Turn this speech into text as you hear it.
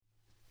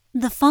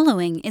The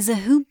following is a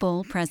Hoop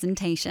Ball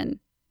presentation.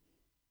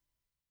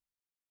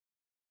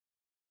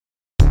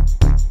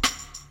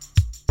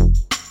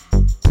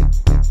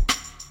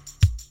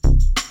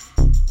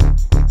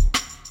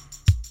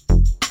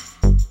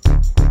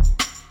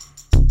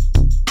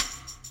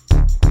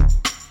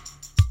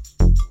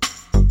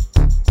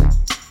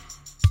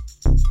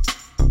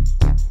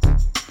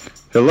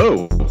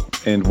 Hello,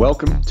 and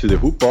welcome to the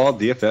Hoop Ball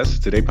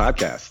DFS Today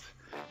podcast.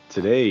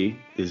 Today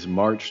is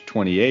March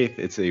 28th.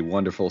 It's a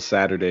wonderful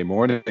Saturday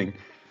morning,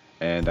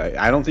 and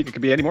I don't think it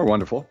could be any more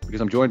wonderful because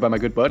I'm joined by my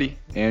good buddy,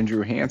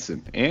 Andrew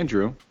Hansen.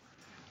 Andrew,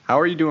 how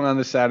are you doing on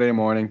this Saturday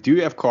morning? Do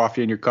you have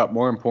coffee in your cup,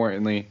 more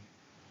importantly?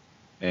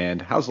 And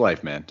how's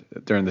life, man,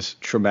 during this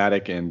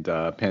traumatic and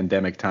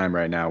pandemic time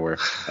right now where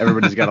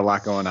everybody's got a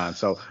lot going on?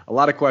 So a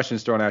lot of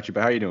questions thrown at you,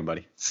 but how are you doing,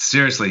 buddy?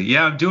 Seriously,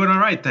 yeah, I'm doing all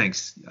right,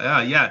 thanks.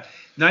 Yeah,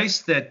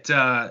 nice that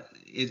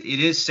it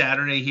is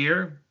Saturday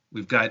here.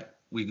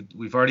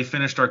 We've already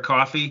finished our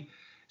coffee,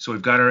 so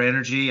we've got our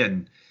energy,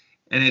 and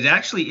it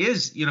actually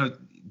is,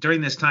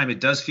 during this time, it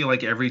does feel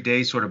like every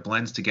day sort of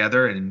blends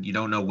together, and you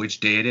don't know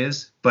which day it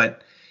is.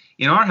 But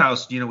in our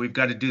house, we've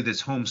got to do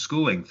this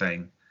homeschooling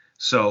thing,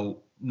 so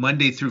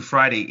Monday through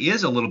Friday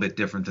is a little bit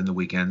different than the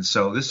weekend.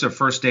 So this is our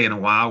first day in a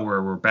while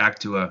where we're back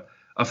to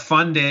a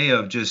fun day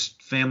of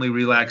just family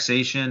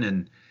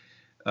relaxation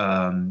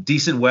and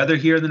decent weather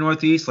here in the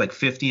Northeast, like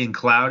 50 and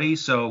cloudy.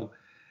 So,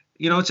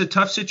 it's a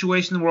tough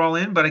situation that we're all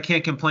in, but I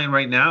can't complain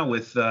right now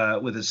with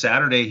a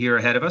Saturday here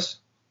ahead of us.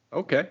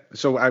 Okay.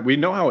 So we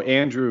know how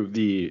Andrew,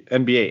 the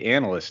NBA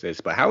analyst, is,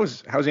 but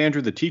how's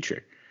Andrew, the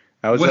teacher?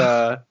 How's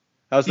that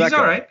he's going?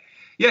 All right.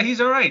 Yeah,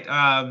 he's all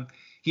right.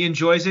 He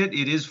enjoys it.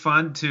 It is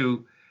fun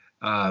to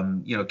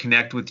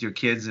connect with your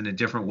kids in a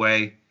different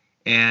way.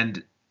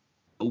 And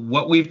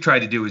what we've tried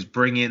to do is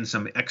bring in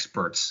some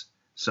experts.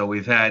 So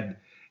we've had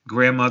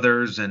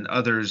grandmothers and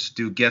others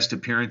do guest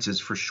appearances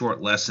for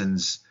short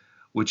lessons,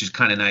 which is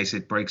kind of nice.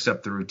 It breaks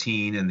up the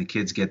routine and the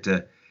kids get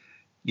to,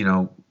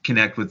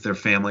 connect with their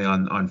family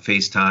on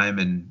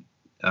FaceTime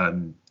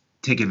and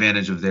take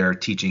advantage of their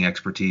teaching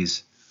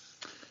expertise.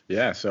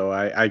 Yeah, so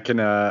I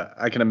can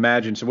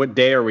imagine. So what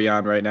day are we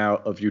on right now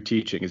of you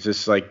teaching? Is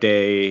this like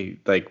day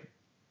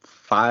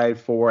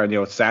 5, 4? I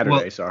know it's Saturday,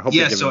 well, so I hope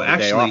you're giving me a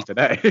day off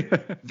today.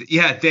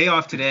 Yeah, day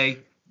off today.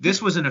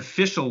 This was an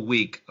official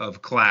week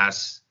of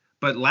class,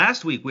 but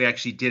last week we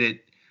actually did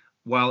it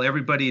while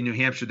everybody in New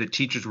Hampshire, the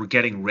teachers were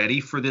getting ready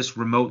for this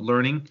remote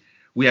learning.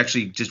 We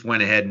actually just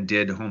went ahead and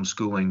did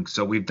homeschooling.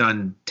 So we've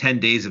done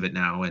 10 days of it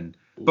now,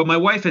 but my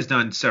wife has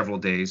done several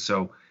days.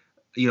 So,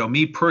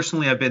 me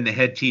personally, I've been the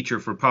head teacher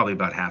for probably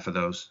about half of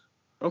those.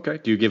 Okay.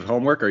 Do you give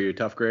homework? Are you a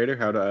tough grader?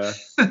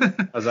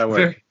 How's that work?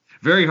 Very,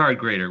 very hard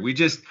grader. We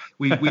do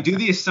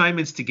the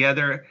assignments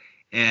together,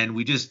 and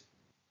we just,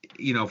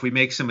 if we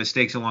make some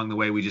mistakes along the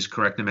way, we just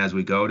correct them as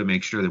we go to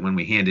make sure that when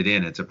we hand it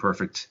in, it's a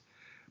perfect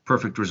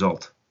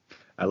result.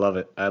 I love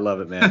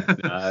it,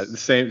 man.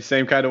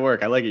 Same kind of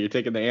work. I like it. You're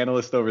taking the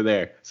analyst over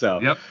there.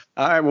 So, yep.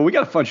 All right. Well, we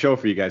got a fun show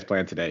for you guys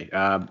planned today.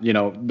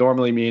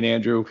 Normally me and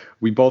Andrew,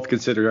 we both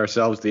consider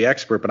ourselves the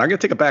expert, but I'm going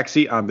to take a back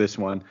seat on this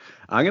one.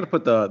 I'm going to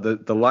put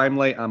the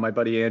limelight on my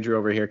buddy Andrew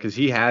over here because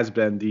he has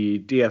been the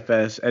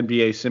DFS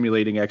NBA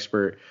simulating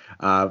expert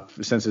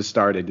since it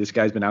started. This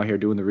guy's been out here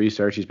doing the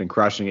research. He's been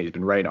crushing it. He's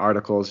been writing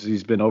articles.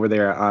 He's been over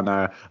there on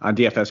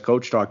DFS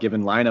Coach Talk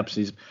giving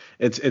lineups.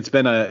 It's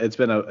been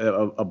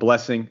a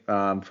blessing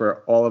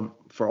for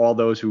all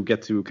those who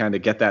get to kind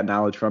of get that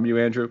knowledge from you,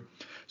 Andrew.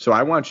 So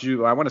I want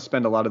to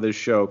spend a lot of this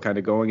show kind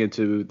of going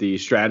into the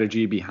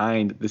strategy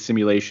behind the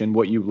simulation,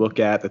 what you look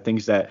at, the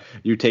things that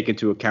you take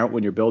into account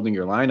when you're building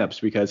your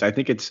lineups, because I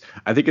think it's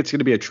going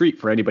to be a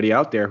treat for anybody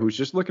out there who's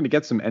just looking to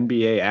get some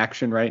NBA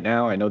action right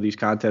now. I know these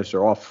contests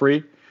are all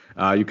free.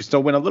 You can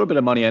still win a little bit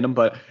of money in them,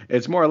 but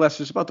it's more or less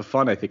just about the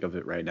fun, I think, of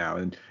it right now.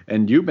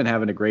 And you've been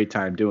having a great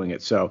time doing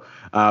it. So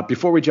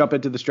before we jump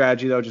into the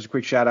strategy, though, just a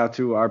quick shout out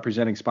to our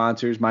presenting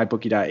sponsors,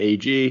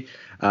 MyBookie.ag.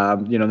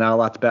 Not a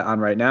lot to bet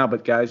on right now,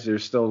 but guys,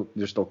 there's still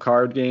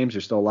card games.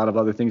 There's still a lot of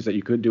other things that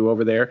you could do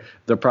over there.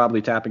 They're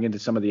probably tapping into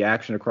some of the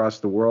action across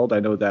the world. I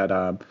know that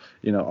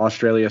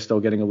Australia is still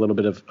getting a little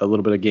bit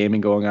of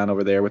gaming going on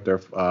over there with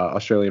their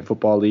Australian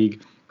Football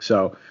League.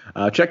 So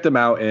check them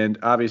out, and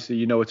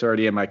obviously it's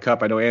already in my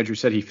cup. I know Andrew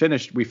said we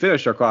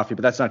finished our coffee,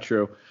 but that's not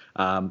true.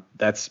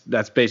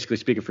 That's basically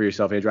speaking for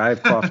yourself, Andrew. I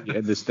have coffee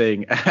in this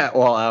thing at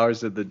all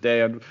hours of the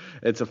day, and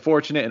it's a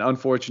fortunate and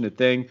unfortunate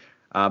thing.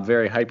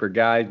 Very hyper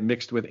guy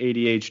mixed with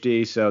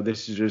ADHD, so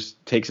this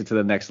just takes it to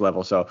the next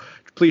level. So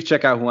please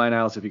check out Hawaiian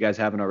Isles if you guys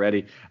haven't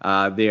already.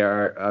 They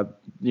are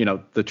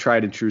the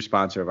tried and true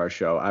sponsor of our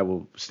show. I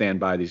will stand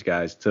by these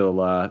guys till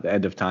the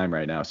end of time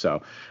right now.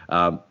 So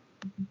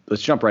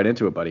let's jump right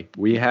into it, buddy.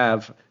 We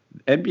have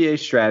NBA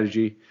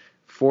strategy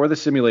for the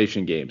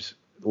simulation games.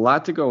 A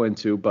lot to go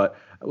into, but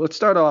let's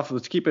start off.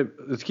 Let's keep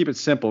it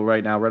simple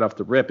right now, right off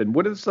the rip. And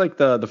what is like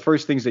the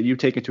first things that you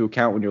take into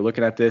account when you're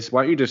looking at this?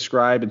 Why don't you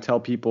describe and tell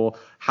people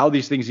how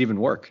these things even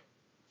work?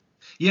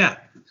 Yeah,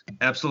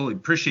 absolutely.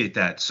 Appreciate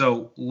that.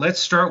 So let's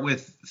start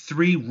with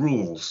 3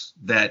 rules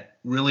that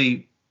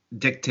really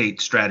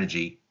dictate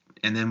strategy,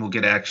 and then we'll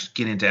get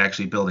into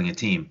actually building a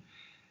team.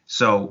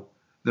 So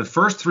the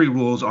first three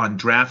rules on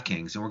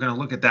DraftKings, and we're going to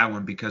look at that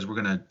one because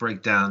we're going to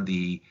break down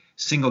the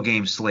single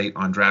game slate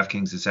on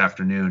DraftKings this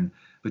afternoon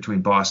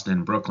between Boston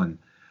and Brooklyn.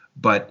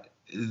 But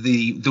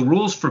the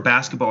rules for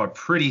basketball are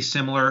pretty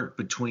similar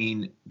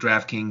between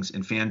DraftKings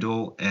and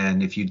FanDuel,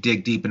 and if you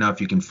dig deep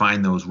enough, you can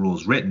find those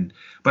rules written.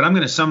 But I'm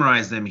going to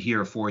summarize them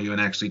here for you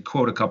and actually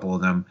quote a couple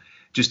of them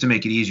just to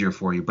make it easier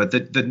for you. But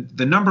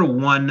the number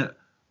one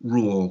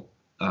rule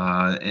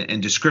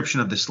and description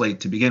of the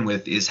slate to begin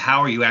with is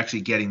how are you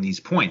actually getting these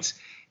points?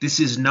 This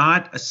is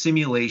not a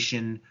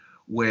simulation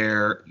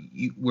where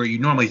you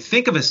normally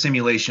think of a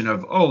simulation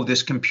of, oh,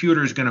 this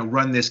computer is going to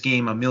run this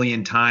game a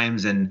million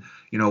times and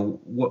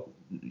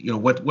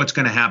what's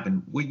going to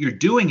happen. What you're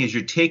doing is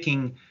you're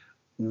taking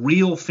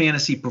real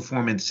fantasy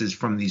performances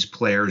from these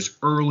players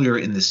earlier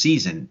in the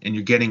season and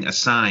you're getting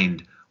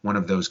assigned one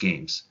of those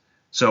games.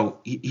 So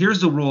here's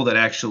the rule that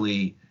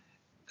actually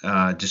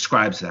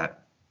describes that.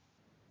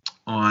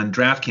 On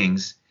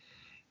DraftKings,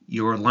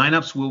 your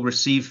lineups will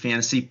receive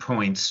fantasy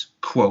points,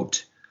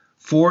 quote,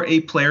 for a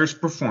player's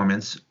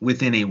performance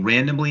within a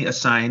randomly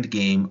assigned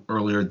game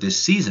earlier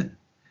this season.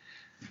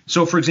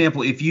 So, for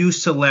example, if you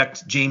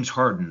select James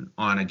Harden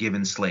on a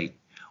given slate,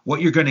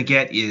 what you're going to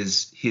get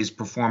is his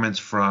performance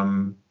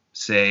from,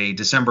 say,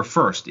 December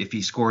 1st. If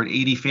he scored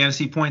 80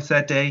 fantasy points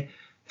that day,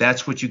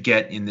 that's what you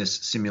get in this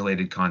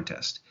simulated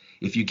contest.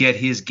 If you get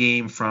his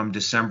game from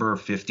December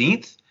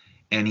 15th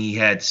and he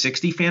had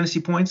 60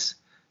 fantasy points,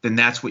 then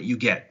that's what you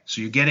get.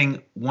 So you're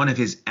getting one of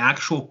his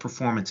actual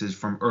performances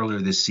from earlier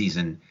this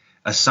season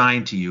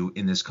assigned to you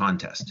in this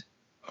contest.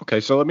 Okay,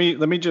 so let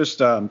me just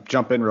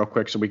jump in real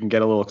quick so we can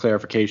get a little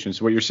clarification.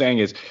 So what you're saying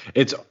is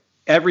it's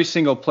every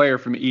single player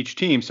from each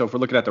team. So if we're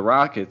looking at the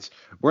Rockets,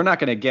 we're not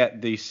going to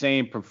get the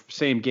same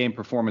game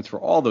performance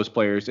for all those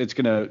players. It's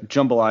going to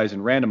jumbleize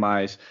and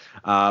randomize,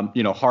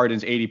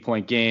 Harden's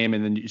 80-point game,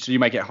 and then so you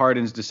might get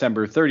Harden's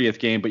December 30th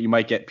game, but you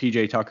might get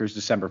PJ Tucker's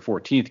December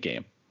 14th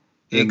game.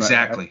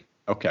 Exactly.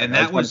 Okay, and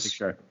that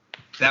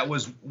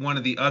was one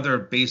of the other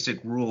basic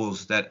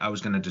rules that I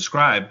was going to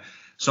describe.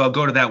 So I'll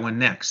go to that one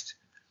next.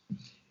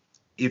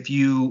 If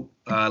you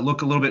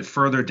look a little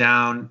farther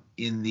down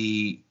in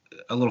the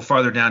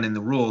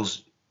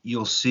rules,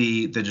 you'll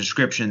see the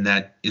description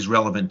that is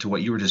relevant to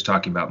what you were just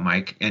talking about,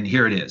 Mike. And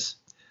here it is.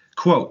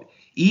 Quote,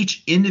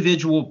 each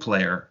individual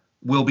player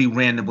will be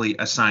randomly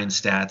assigned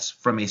stats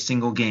from a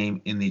single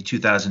game in the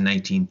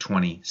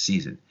 2019-20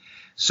 season.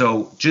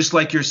 So just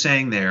like you're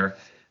saying there,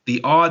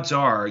 the odds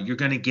are you're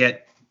going to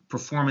get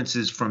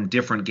performances from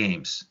different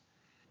games.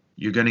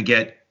 You're going to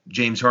get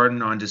James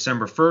Harden on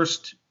December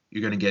 1st.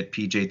 You're going to get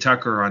PJ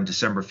Tucker on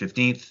December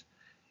 15th,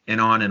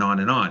 and on and on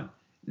and on.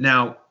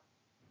 Now,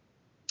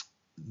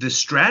 the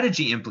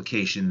strategy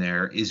implication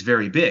there is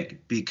very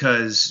big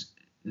because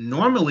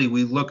normally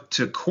we look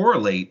to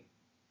correlate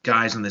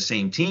guys on the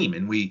same team.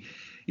 And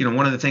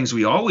one of the things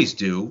we always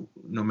do,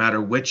 no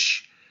matter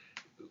which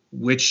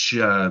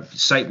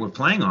site we're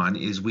playing on,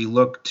 is we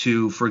look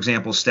to, for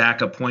example,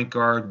 stack a point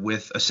guard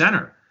with a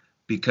center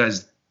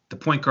because the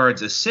point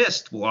guard's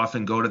assist will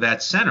often go to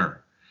that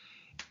center.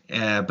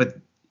 But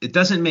it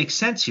doesn't make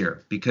sense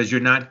here because you're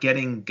not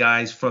getting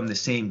guys from the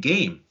same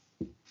game.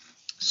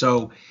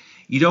 So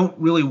you don't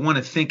really want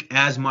to think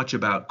as much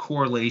about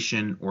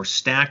correlation or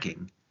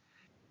stacking.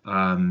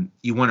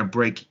 You want to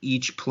break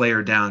each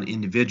player down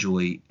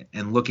individually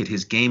and look at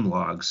his game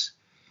logs.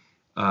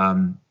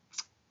 And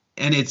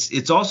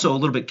it's also a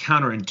little bit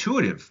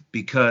counterintuitive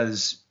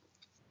because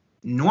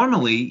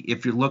normally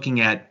if you're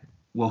looking at,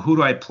 well, who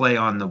do I play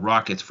on the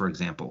Rockets, for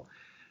example?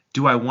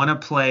 Do I want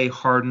to play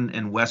Harden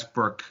and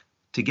Westbrook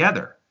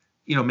together?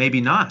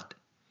 Maybe not.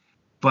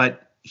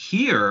 But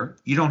here,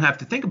 you don't have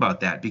to think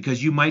about that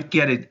because you might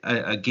get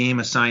a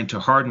game assigned to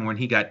Harden when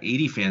he got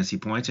 80 fantasy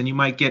points, and you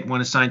might get one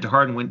assigned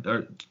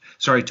to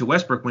to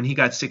Westbrook when he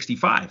got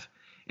 65.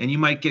 And you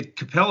might get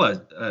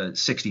Capella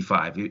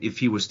 65 if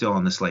he was still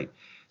on the slate.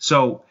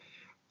 So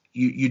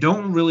you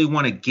don't really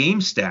want to game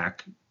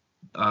stack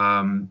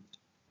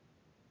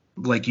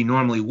like you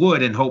normally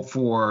would and hope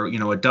for,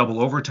 a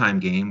double overtime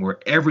game where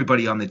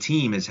everybody on the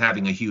team is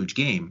having a huge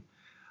game.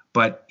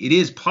 But it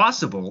is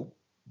possible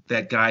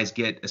that guys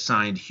get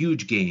assigned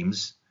huge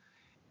games,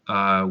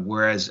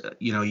 whereas,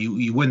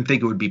 you wouldn't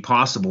think it would be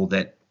possible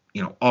that,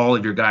 all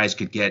of your guys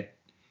could get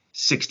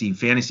 60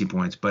 fantasy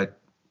points. But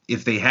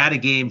if they had a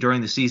game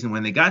during the season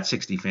when they got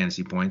 60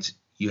 fantasy points,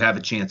 you have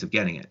a chance of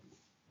getting it.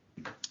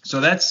 So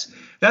that's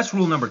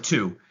rule number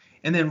 2.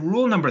 And then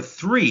rule number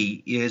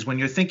 3 is when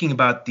you're thinking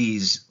about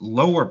these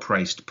lower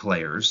priced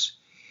players,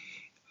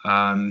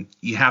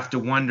 you have to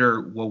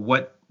wonder,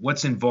 well,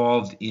 what's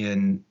involved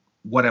in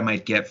what I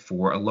might get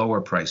for a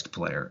lower priced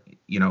player.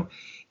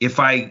 If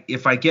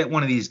I get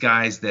one of these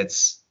guys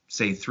that's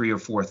say 3,000 or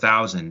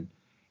 4,000,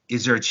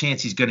 is there a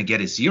chance he's going to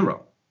get a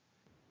 0?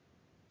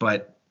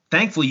 But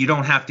thankfully you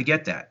don't have to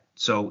get that.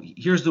 So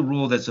here's the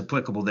rule that's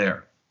applicable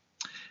there.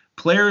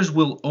 Players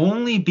will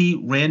only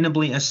be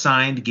randomly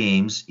assigned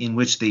games in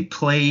which they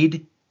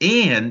played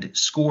and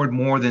scored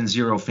more than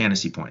 0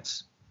 fantasy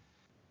points.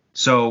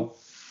 So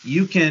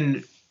you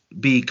can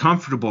be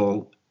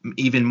comfortable,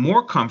 even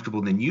more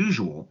comfortable than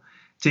usual,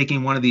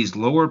 taking one of these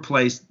lower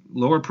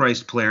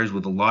priced players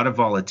with a lot of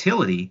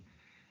volatility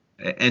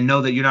and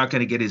know that you're not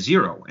going to get a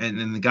 0. And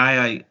then the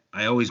guy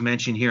I always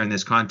mention here in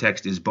this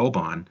context is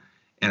Boban.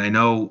 And I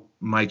know,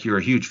 Mike, you're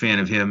a huge fan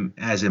of him,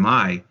 as am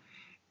I.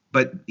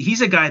 But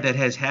he's a guy that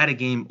has had a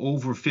game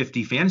over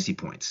 50 fantasy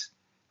points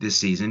this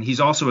season. He's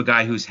also a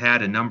guy who's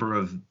had a number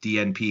of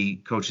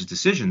DNP coaches'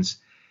 decisions.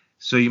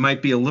 So you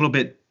might be a little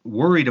bit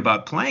worried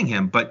about playing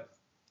him, but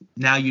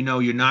now you know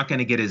you're not going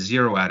to get a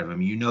 0 out of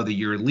him. You know that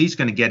you're at least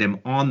going to get him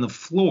on the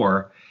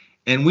floor.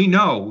 And we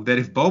know that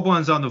if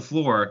Boban's on the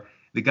floor,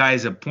 the guy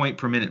is a point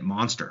per minute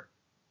monster.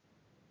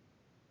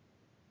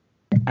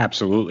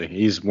 Absolutely.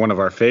 He's one of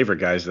our favorite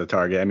guys to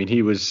target. I mean,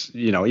 he was,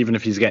 even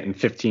if he's getting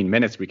 15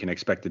 minutes, we can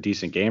expect a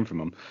decent game from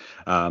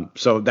him.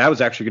 So that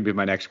was actually going to be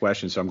my next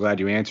question. So I'm glad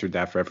you answered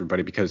that for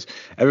everybody, because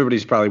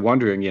everybody's probably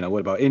wondering, what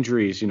about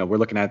injuries? We're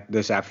looking at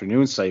this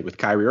afternoon slate with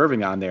Kyrie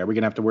Irving on there. We're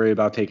going to have to worry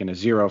about taking a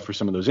 0 for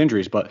some of those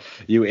injuries, but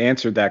you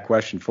answered that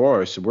question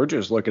for us. So we're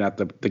just looking at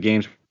the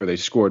games where they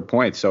scored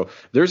points. So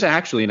there's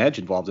actually an edge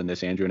involved in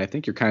this, Andrew, and I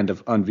think you're kind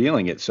of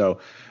unveiling it. So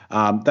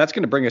that's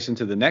going to bring us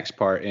into the next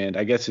part. And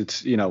I guess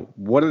it's,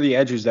 what are the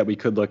edges that we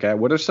could look at?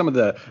 What are some of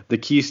the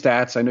key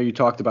stats? I know you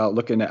talked about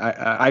looking at,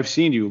 I've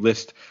seen you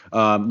list,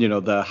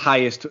 the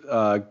highest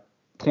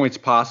points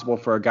possible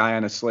for a guy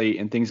on a slate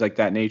and things like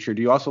that nature.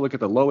 Do you also look at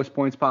the lowest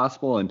points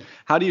possible? And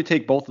how do you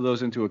take both of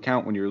those into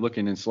account when you're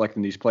looking and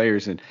selecting these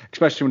players? And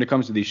especially when it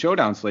comes to these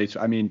showdown slates,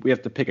 I mean, we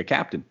have to pick a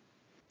captain.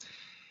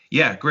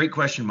 Yeah, great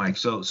question, Mike.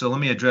 So let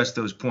me address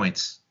those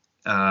points.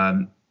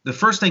 The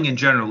first thing in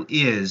general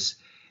is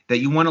that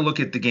you want to look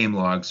at the game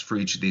logs for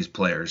each of these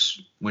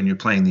players when you're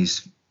playing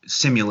these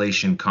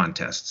simulation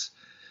contests.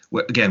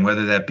 Again,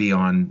 whether that be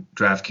on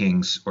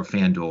DraftKings or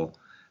FanDuel,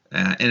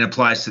 and it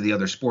applies to the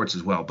other sports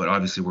as well, but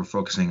obviously we're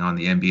focusing on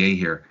the NBA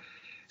here.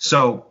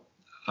 So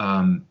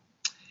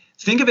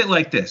think of it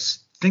like this.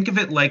 Think of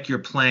it like you're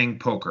playing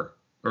poker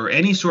or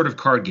any sort of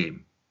card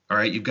game. All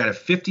right, you've got a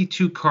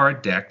 52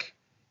 card deck,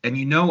 and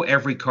you know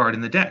every card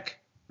in the deck,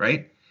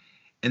 right?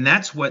 And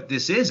that's what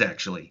this is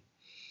actually.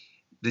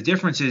 The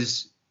difference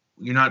is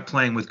you're not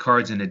playing with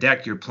cards in a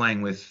deck, you're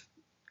playing with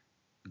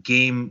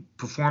game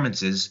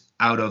performances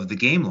out of the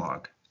game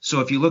log. So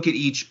if you look at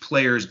each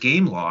player's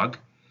game log,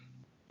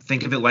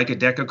 think of it like a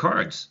deck of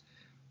cards.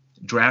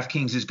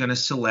 DraftKings is going to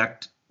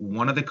select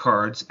one of the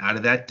cards out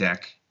of that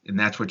deck, and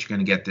that's what you're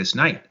going to get this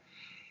night.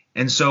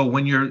 And so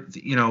when you're,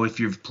 if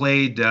you've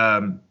played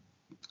No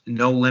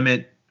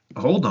Limit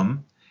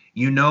Hold'em,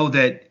 you know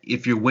that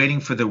if you're waiting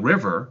for the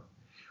river,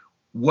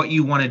 what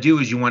you want to do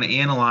is you want to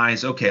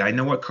analyze, okay, I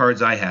know what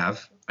cards I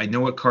have. I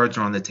know what cards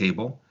are on the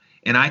table,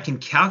 and I can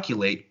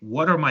calculate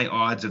what are my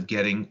odds of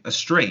getting a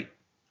straight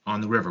on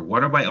the river?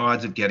 What are my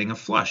odds of getting a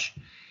flush?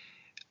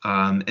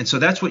 And so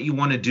that's what you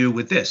want to do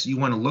with this. You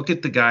want to look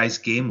at the guy's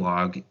game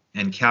log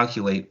and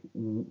calculate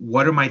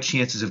what are my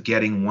chances of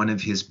getting one of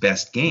his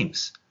best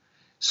games.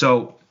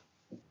 So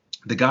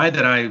the guy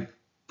that I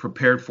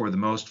prepared for the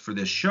most for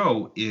this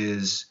show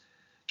is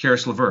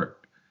Caris LeVert,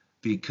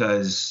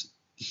 because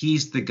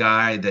he's the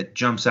guy that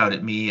jumps out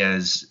at me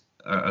as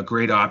a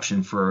great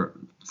option for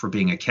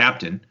being a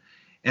captain.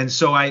 And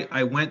so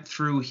I went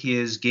through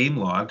his game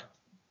log,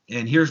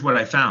 and here's what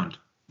I found.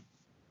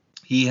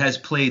 He has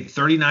played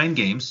 39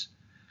 games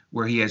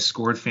where he has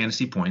scored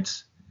fantasy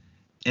points,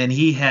 and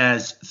he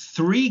has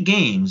 3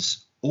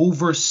 games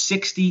over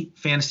 60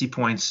 fantasy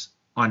points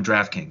on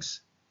DraftKings.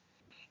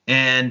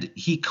 And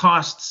he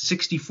costs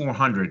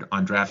 $6,400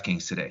 on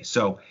DraftKings today.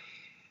 So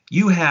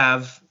you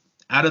have,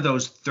 out of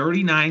those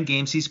 39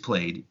 games he's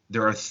played,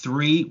 there are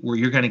 3 where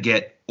you're going to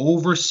get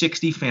over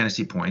 60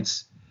 fantasy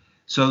points.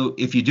 So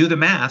if you do the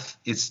math,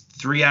 it's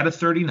 3 out of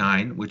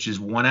 39, which is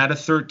 1 out of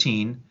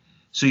 13.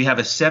 So you have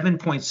a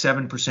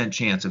 7.7%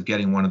 chance of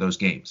getting one of those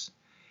games.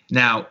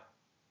 Now,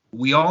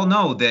 we all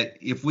know that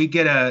if we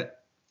get a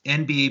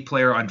NBA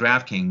player on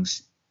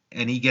DraftKings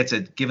and he gives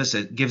us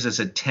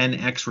a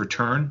 10x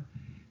return,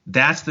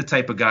 that's the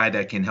type of guy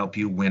that can help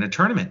you win a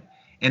tournament.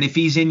 And if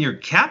he's in your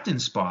captain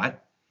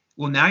spot,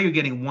 well, now you're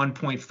getting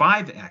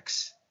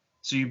 1.5x.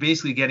 So you're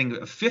basically getting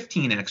a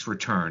 15x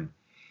return.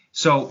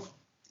 So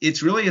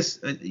it's really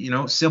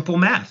a simple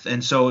math.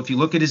 And so if you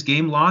look at his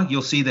game log,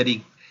 you'll see that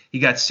he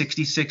got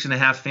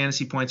 66.5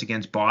 fantasy points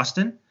against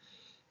Boston,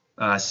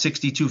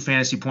 62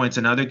 fantasy points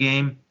another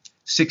game,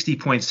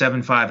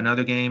 60.75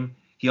 another game.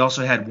 He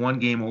also had 1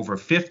 game over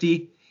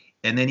 50,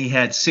 and then he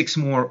had 6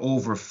 more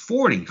over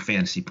 40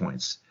 fantasy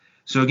points.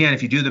 So again,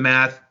 if you do the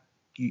math,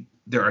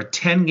 there are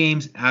 10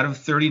 games out of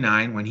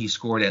 39 when he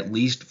scored at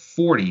least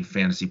 40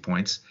 fantasy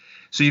points.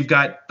 So you've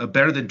got a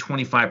better than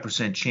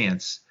 25%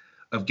 chance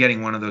of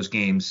getting one of those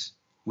games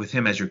with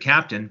him as your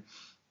captain.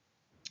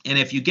 And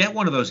if you get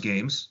one of those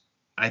games,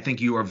 I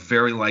think you are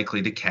very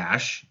likely to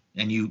cash,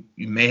 and you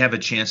may have a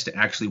chance to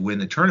actually win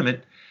the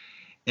tournament.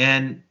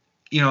 And,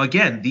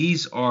 again,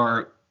 these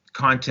are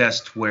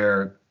contests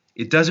where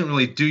it doesn't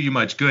really do you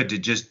much good to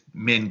just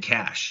min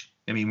cash.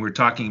 I mean, we're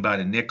talking about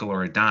a nickel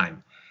or a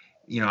dime.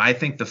 I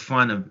think the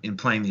fun in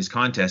playing these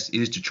contests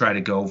is to try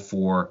to go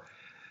for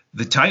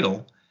the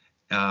title.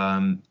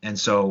 And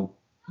so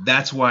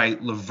that's why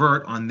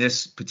LeVert on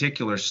this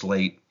particular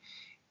slate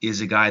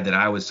is a guy that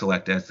I would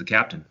select as the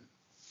captain.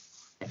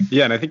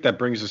 Yeah, and I think that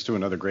brings us to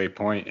another great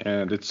point,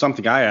 and it's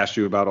something I asked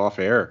you about off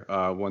air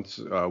once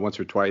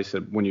or twice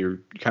when you're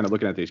kind of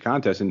looking at these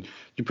contests, and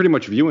you're pretty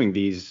much viewing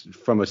these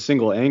from a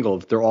single angle.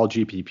 They're all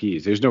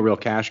GPPs. There's no real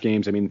cash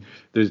games. I mean,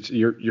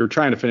 you're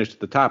trying to finish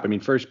at the top. I mean,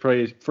 first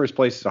place is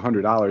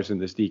 $100 in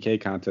this DK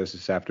contest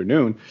this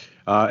afternoon.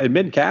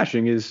 Admit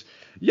cashing is.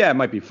 Yeah, it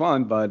might be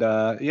fun, but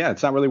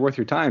it's not really worth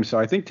your time. So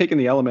I think taking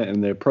the element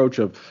and the approach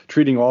of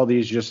treating all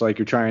these just like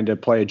you're trying to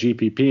play a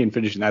GPP and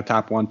finishing that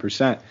top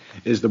 1%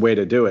 is the way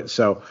to do it.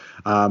 So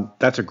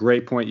that's a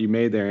great point you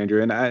made there,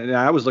 Andrew. And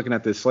I was looking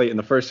at this slate, and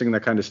the first thing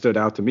that kind of stood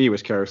out to me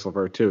was Caris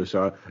LeVert too.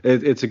 So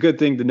it's a good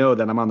thing to know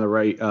that I'm on the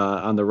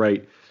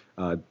right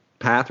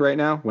path right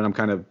now when I'm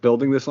kind of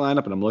building this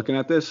lineup and I'm looking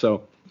at this.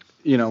 So,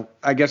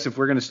 I guess if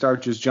we're going to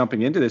start just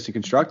jumping into this and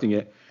constructing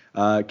it,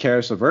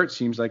 Caris LeVert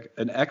seems like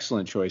an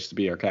excellent choice to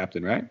be our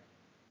captain, right?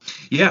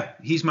 Yeah,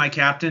 he's my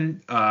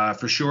captain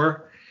for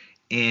sure.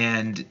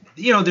 And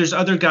there's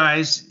other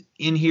guys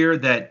in here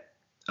that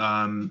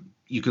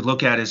you could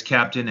look at as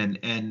captain,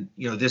 and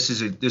this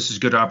is a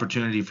good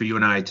opportunity for you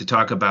and I to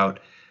talk about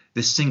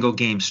the single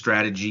game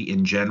strategy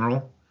in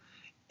general.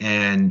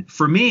 And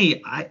for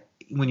me,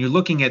 when you're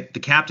looking at the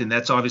captain,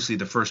 that's obviously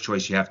the first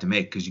choice you have to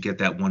make because you get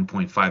that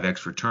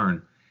 1.5x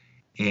return.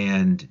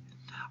 And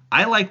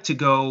I like to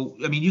go.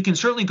 I mean, you can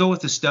certainly go with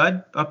the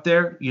stud up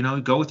there.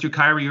 Go with your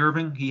Kyrie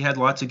Irving. He had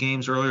lots of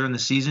games earlier in the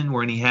season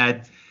where he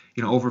had,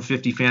 over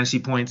 50 fantasy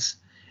points.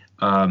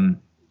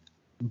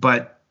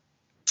 But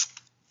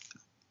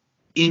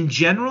in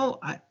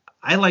general,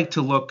 I like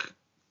to look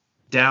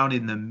down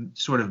in the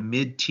sort of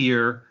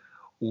mid-tier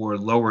or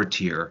lower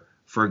tier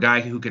for a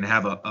guy who can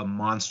have a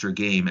monster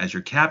game as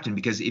your captain.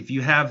 Because if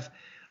you have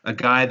a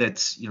guy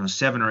that's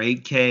 7 or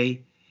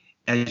 8K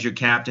as your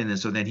captain, and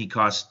so then he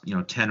costs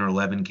 10 or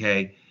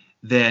 11K,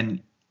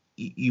 then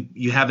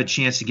you have a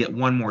chance to get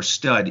one more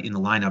stud in the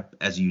lineup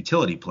as a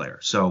utility player.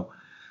 So,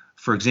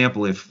 for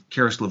example, if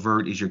Caris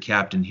LeVert is your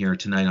captain here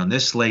tonight on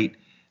this slate,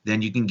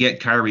 then you can get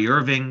Kyrie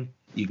Irving,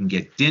 you can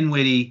get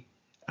Dinwiddie,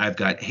 I've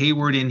got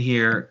Hayward in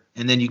here,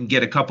 and then you can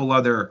get a couple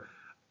other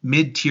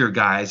mid-tier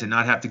guys and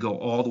not have to go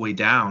all the way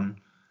down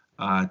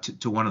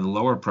to one of the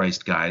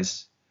lower-priced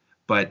guys.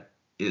 But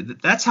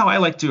that's how I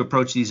like to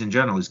approach these in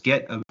general, is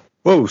get a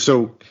Whoa!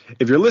 So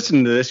if you're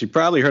listening to this, you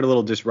probably heard a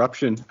little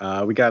disruption.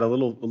 We got a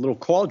little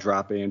call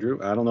drop, Andrew.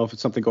 I don't know if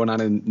it's something going on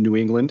in New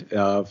England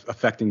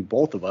affecting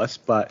both of us,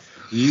 but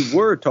you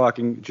were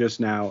talking just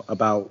now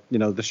about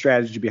the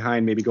strategy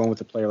behind maybe going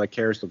with a player like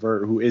Caris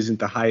LeVert, who isn't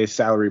the highest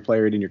salary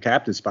player in your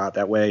captain spot.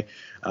 That way,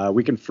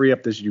 we can free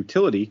up this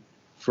utility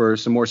for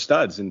some more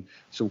studs. And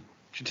so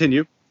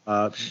continue.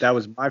 That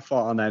was my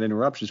fault on that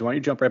interruption. So why don't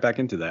you jump right back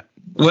into that?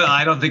 Well,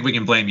 I don't think we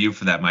can blame you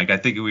for that, Mike. I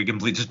think we can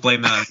just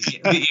blame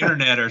the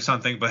internet or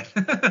something. But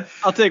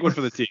I'll take one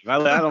for the team. I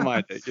don't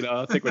mind it.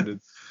 I'll take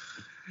one.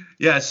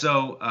 Yeah.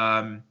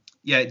 So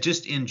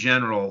just in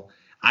general,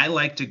 I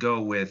like to go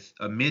with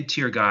a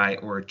mid-tier guy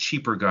or a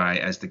cheaper guy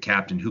as the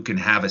captain who can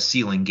have a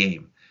ceiling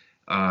game.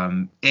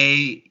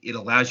 It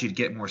allows you to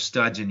get more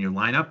studs in your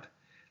lineup.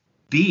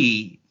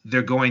 B,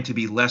 they're going to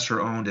be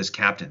lesser owned as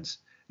captains.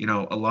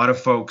 A lot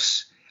of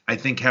folks, I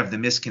think, have the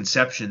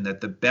misconception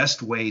that the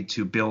best way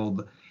to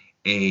build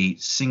a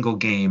single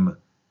game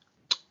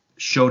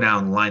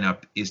showdown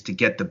lineup is to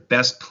get the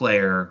best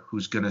player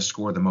who's going to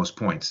score the most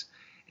points.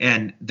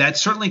 And that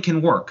certainly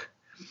can work.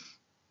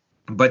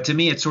 But to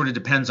me, it sort of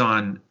depends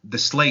on the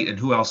slate and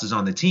who else is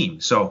on the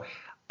team. So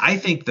I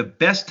think the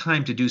best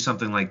time to do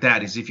something like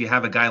that is if you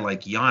have a guy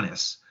like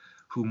Giannis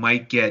who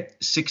might get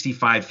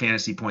 65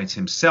 fantasy points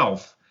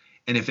himself.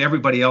 And if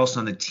everybody else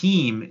on the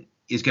team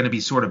is going to be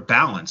sort of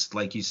balanced,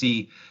 like you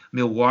see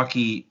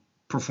Milwaukee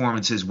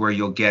performances where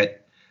you'll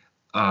get,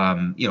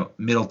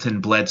 Middleton,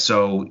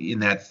 Bledsoe in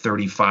that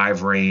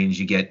 35 range.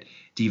 You get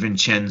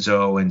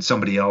DiVincenzo and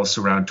somebody else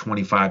around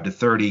 25 to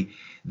 30.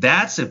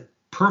 That's a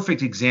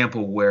perfect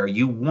example where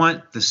you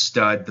want the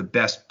stud, the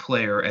best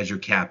player as your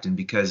captain,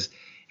 because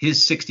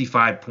his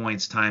 65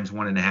 points times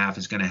 1.5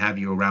 is going to have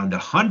you around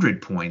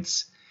 100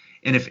 points.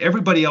 And if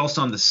everybody else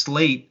on the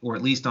slate, or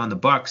at least on the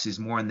Bucks, is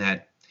more in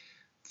that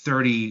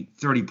 30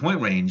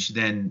 point range,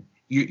 then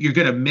you're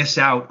going to miss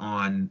out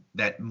on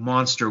that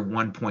monster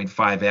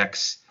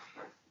 1.5x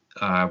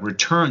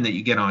return that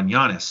you get on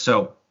Giannis.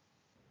 So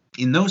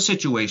in those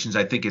situations,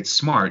 I think it's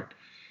smart.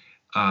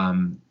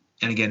 And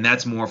again,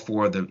 that's more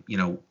for the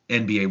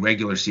NBA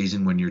regular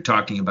season when you're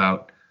talking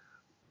about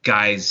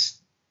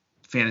guys'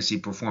 fantasy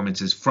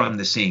performances from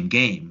the same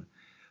game.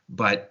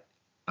 But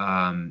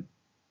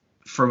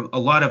for a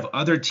lot of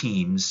other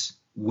teams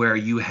where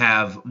you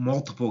have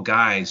multiple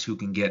guys who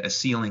can get a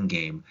ceiling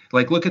game,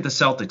 like look at the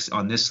Celtics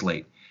on this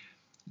slate.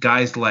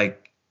 Guys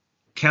like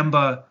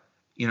Kemba,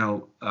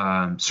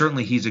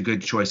 certainly he's a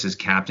good choice as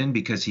captain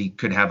because he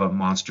could have a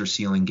monster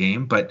ceiling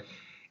game. But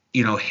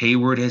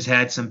Hayward has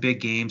had some big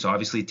games.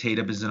 Obviously,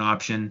 Tatum is an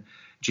option.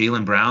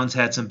 Jaylen Brown's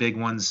had some big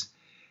ones.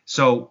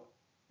 So,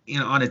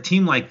 on a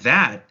team like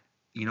that,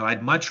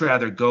 I'd much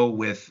rather go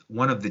with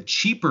one of the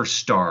cheaper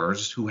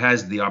stars who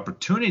has the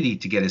opportunity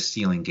to get a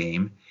ceiling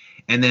game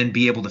and then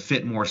be able to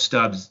fit more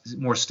studs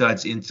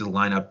into the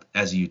lineup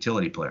as a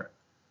utility player.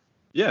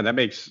 Yeah, that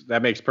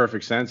makes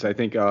perfect sense. I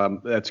think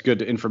that's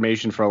good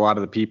information for a lot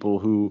of the people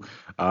who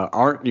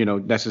aren't,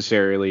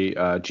 necessarily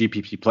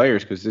GPP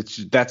players, because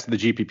that's the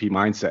GPP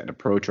mindset and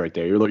approach right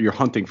there. You're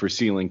hunting for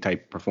ceiling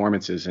type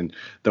performances, and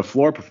the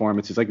floor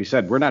performances, like we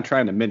said, we're not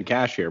trying to min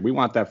cash here. We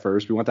want that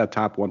first. We want that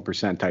top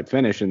 1% type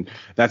finish, and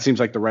that seems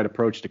like the right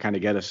approach to kind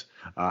of get us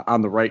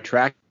on the right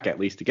track,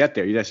 at least to get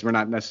there. We're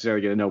not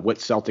necessarily going to know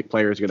what Celtic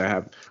player is going to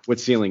have what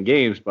ceiling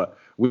games, but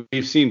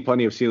we've seen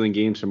plenty of ceiling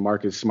games from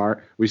Marcus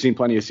Smart. We've seen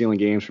plenty of ceiling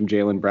games from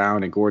Jaylen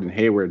Brown and Gordon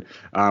Hayward,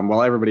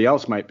 while everybody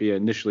else might be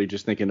initially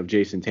just thinking of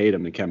Jason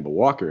Tatum and Kemba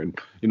Walker. And,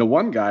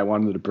 one guy I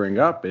wanted to bring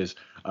up is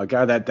a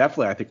guy that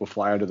definitely I think will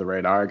fly under the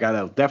radar, a guy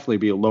that will definitely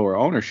be a lower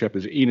ownership,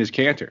 is Enes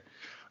Kanter.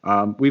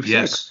 We've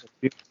seen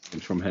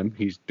games from him.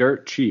 He's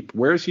dirt cheap.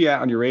 Where is he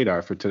at on your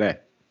radar for today?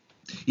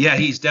 Yeah,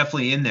 he's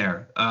definitely in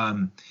there.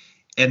 And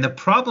the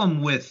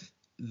problem with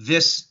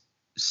this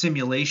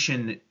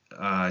simulation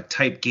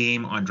type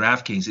game on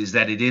DraftKings is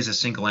that it is a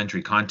single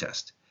entry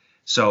contest.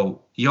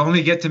 So you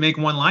only get to make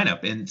one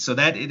lineup. And so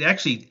that it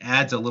actually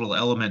adds a little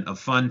element of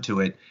fun to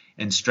it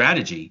and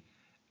strategy.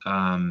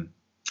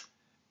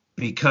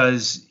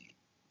 Because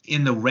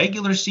in the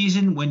regular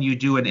season, when you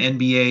do an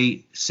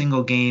NBA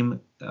single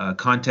game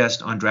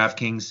contest on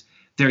DraftKings,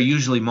 they're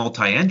usually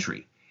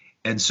multi-entry.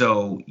 And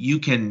so you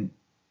can,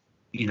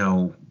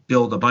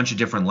 build a bunch of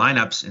different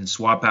lineups and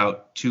swap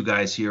out 2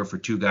 guys here for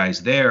 2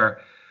 guys there.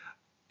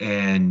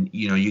 And,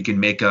 you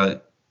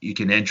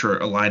can enter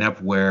a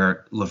lineup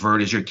where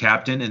LeVert is your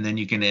captain, and then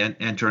you can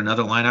enter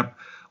another lineup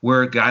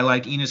where a guy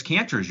like Enes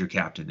Kanter is your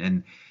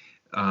captain.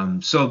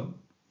 And so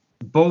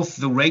both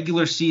the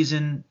regular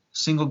season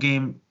single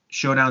game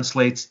showdown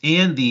slates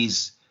and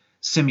these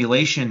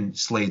simulation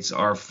slates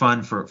are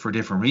fun for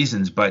different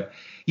reasons. But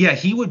yeah,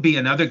 he would be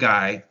another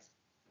guy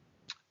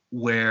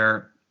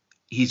where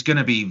he's going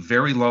to be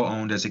very low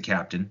owned as a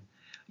captain.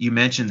 You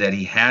mentioned that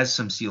he has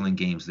some ceiling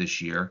games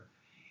this year.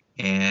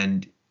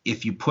 And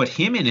if you put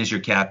him in as your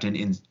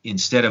captain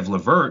instead of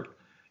LeVert,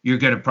 you're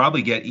going to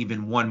probably get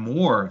even one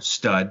more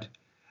stud,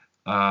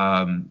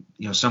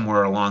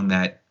 somewhere along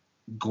that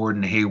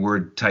Gordon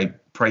Hayward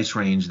type price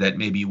range that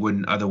maybe you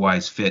wouldn't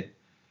otherwise fit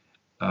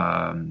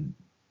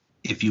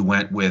if you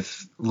went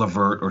with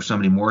LeVert or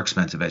somebody more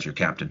expensive as your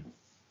captain.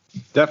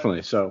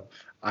 Definitely. So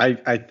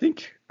I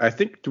think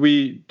do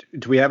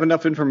we have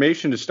enough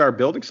information to start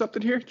building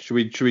something here? Should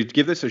we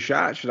give this a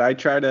shot? Should I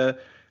try to,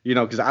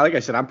 because like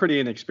I said, I'm pretty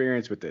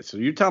inexperienced with this. So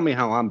you tell me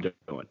how I'm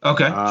doing.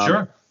 Okay,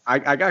 sure.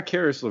 I got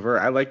Caris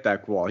LeVert. I like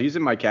that call. He's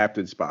in my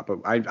captain spot, but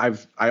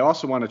I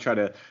also want to try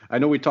to. I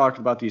know we talked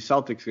about these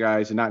Celtics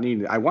guys and not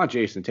needing. I want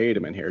Jason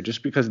Tatum in here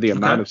just because of the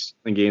amount of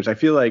ceiling games. I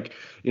feel like,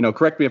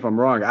 correct me if I'm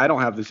wrong. I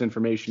don't have this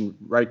information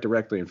right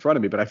directly in front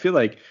of me, but I feel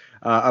like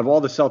of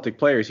all the Celtic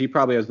players, he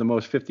probably has the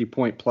most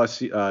 50-point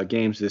plus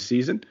games this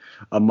season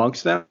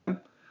amongst them.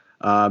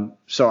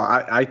 So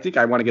I think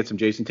I want to get some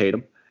Jason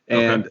Tatum,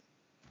 and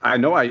I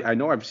know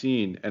I've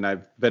seen and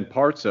I've been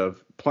parts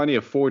of plenty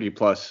of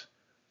 40+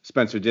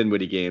 Spencer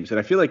Dinwiddie games, and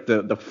I feel like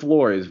the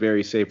floor is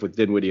very safe with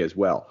Dinwiddie as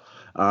well.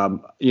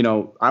 I'm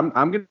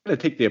going to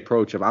take the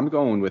approach of I'm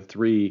going with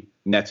 3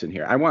 Nets in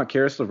here. I want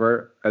Caris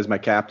LeVert as my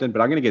captain,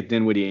 but I'm going to get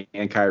Dinwiddie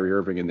and Kyrie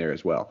Irving in there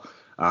as well.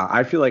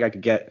 I feel like I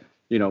could get,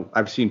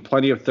 I've seen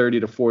plenty of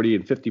 30 to 40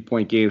 and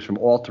 50-point games from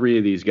all 3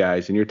 of these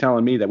guys, and you're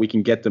telling me that we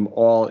can get them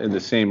all in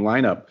the same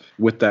lineup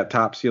with that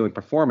top ceiling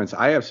performance.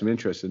 I have some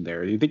interest in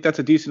there. Do you think that's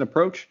a decent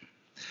approach?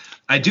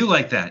 I do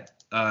like that.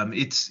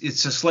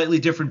 It's a slightly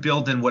different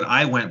build than what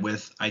I went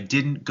with. I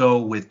didn't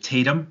go with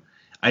Tatum.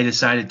 I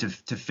decided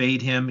to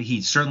fade him.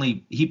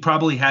 He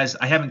probably has,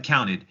 I haven't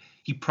counted,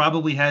 he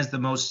probably has the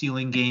most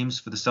ceiling games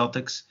for the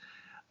Celtics.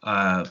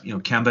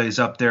 Kemba is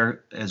up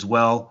there as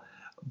well.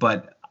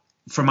 But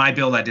for my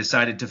build, I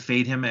decided to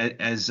fade him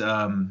as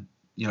a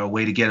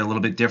way to get a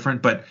little bit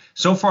different. But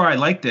so far, I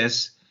like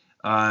this.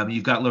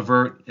 You've got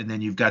LeVert, and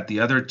then you've got the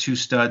other 2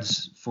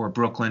 studs for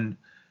Brooklyn,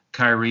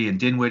 Kyrie and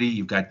Dinwiddie.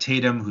 You've got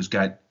Tatum, who's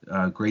got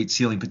great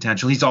ceiling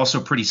potential. He's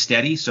also pretty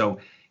steady, so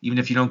even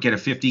if you don't get a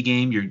 50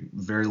 game, you're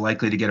very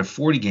likely to get a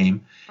 40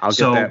 game. Get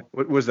that.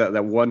 What was that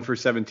 1 for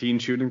 17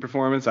 shooting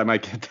performance? I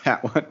might get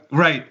that one.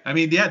 Right. I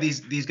mean, yeah,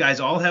 these guys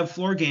all have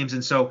floor games,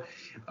 and so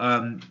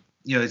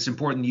it's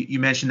important. You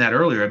mentioned that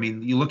earlier. I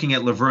mean, you're looking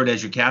at LeVert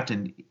as your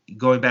captain.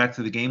 Going back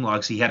to the game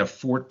logs, he had a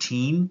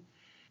 14.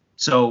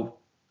 So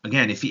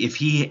again, if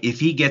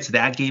he gets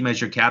that game as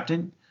your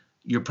captain,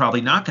 you're probably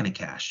not going to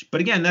cash.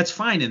 But again, that's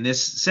fine in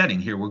this setting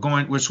here.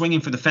 We're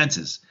swinging for the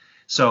fences.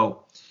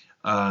 So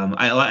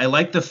I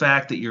like the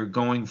fact that you're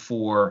going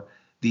for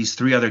these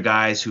 3 other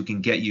guys who can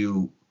get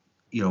you,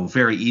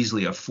 very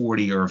easily a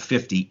 40 or a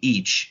 50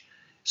 each.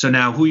 So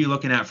now who are you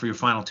looking at for your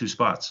final 2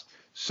 spots?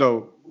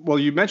 So, well,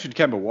 you mentioned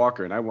Kemba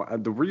Walker,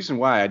 and the reason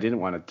why I didn't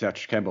want to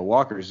touch Kemba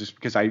Walker is just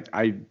because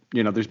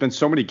there's been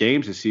so many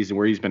games this season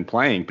where he's been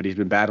playing, but he's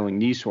been battling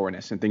knee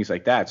soreness and things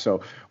like that.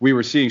 So we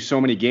were seeing so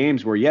many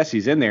games where, yes,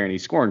 he's in there and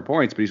he's scoring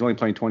points, but he's only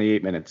playing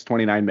 28 minutes,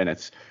 29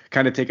 minutes,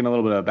 kind of taking a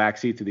little bit of a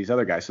backseat to these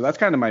other guys. So that's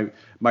kind of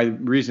my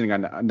reasoning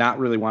on not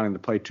really wanting to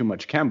play too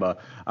much Kemba.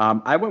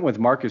 I went with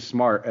Marcus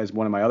Smart as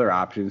one of my other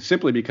options,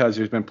 simply because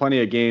there's been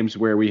plenty of games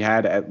where we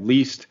had at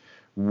least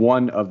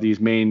one of these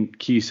main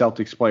key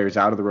Celtics players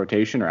out of the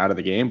rotation or out of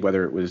the game,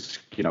 whether it was,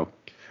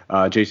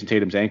 Jason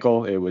Tatum's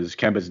ankle, it was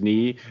Kemba's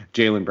knee,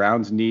 Jaylen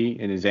Brown's knee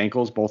and his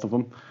ankles, both of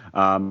them.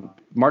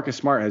 Marcus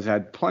Smart has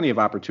had plenty of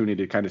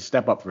opportunity to kind of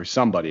step up for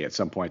somebody at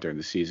some point during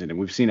the season, and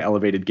we've seen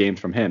elevated games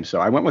from him. So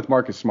I went with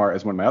Marcus Smart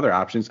as one of my other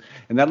options,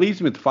 and that leaves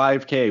me with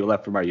 $5K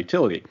left for my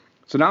utility.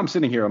 So now I'm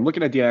sitting here, I'm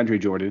looking at DeAndre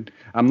Jordan,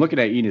 I'm looking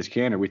at Enes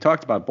Kanter. We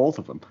talked about both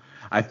of them.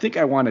 I think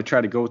I want to try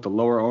to go with the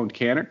lower-owned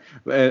Kanter.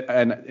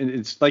 And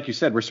it's like you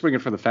said, we're swinging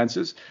for the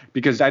fences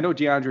because I know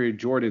DeAndre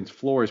Jordan's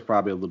floor is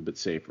probably a little bit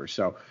safer.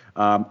 So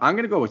I'm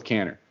going to go with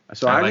Kanter.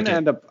 So I'm going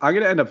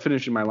to end up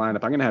finishing my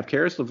lineup. I'm going to have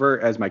Caris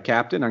LeVert as my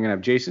captain. I'm going to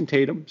have Jason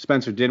Tatum,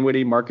 Spencer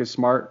Dinwiddie, Marcus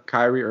Smart,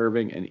 Kyrie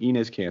Irving, and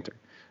Enes Kanter.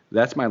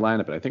 That's my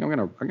lineup, and I think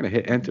I'm gonna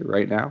hit enter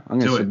right now. I'm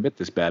gonna submit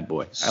this bad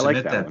boy. I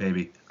like that one.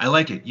 Baby. I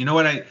like it. You know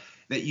what?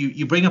 That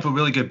you bring up a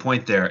really good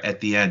point there at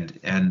the end,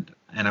 and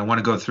I want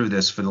to go through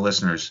this for the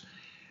listeners.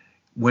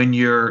 When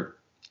you're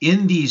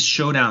in these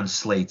showdown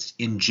slates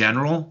in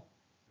general,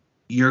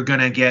 you're going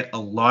to get a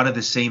lot of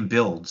the same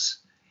builds,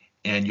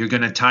 and you're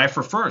going to tie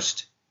for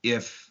first.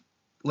 If,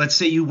 let's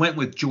say you went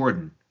with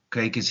Jordan,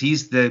 okay, because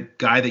he's the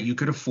guy that you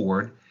could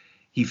afford.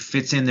 He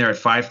fits in there at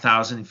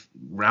 5,000,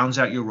 rounds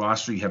out your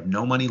roster. You have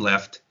no money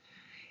left.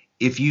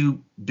 If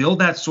you build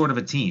that sort of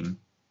a team,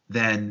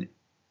 then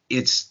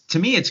to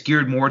me, it's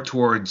geared more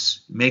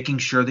towards making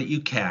sure that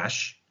you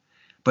cash.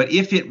 But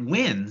if it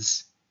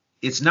wins,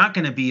 it's not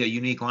going to be a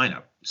unique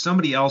lineup.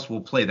 Somebody else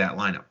will play that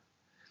lineup.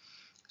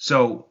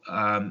 So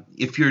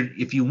if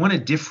you want to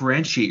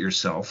differentiate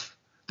yourself,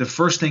 the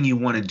first thing you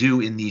want to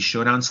do in these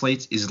showdown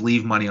slates is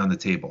leave money on the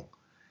table.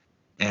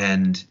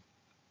 And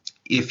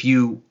if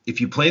you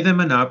play them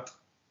enough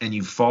and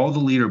you follow the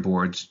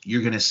leaderboards,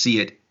 you're going to see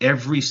it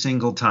every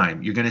single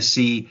time. You're going to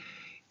see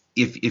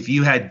if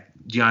you had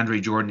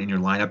DeAndre Jordan in your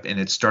lineup and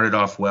it started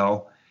off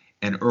well,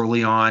 and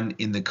early on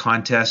in the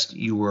contest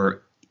you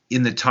were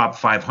in the top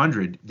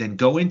 500, then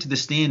go into the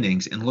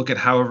standings and look at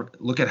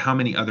how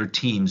many other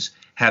teams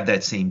have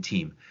that same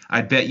team.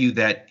 I bet you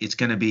that it's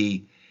going to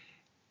be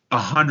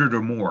 100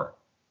 or more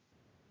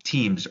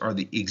teams are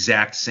the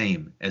exact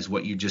same as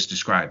what you just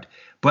described.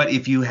 But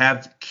if you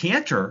have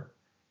Kanter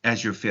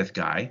as your fifth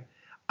guy,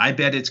 I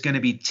bet it's going to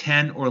be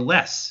 10 or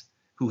less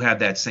who have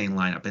that same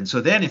lineup. And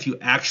so then if you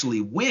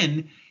actually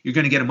win, you're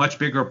going to get a much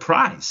bigger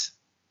prize.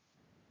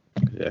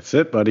 That's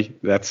it, buddy.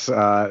 That's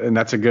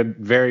a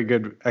very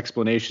good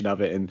explanation of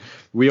it. And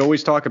we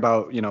always talk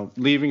about,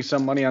 leaving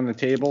some money on the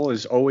table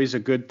is always a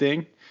good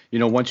thing.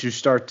 Once you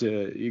start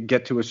to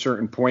get to a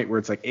certain point where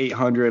it's like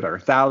 800 or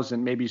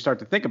 1,000, maybe you start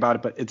to think about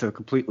it, but it's a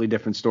completely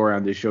different story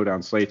on these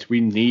showdown slates.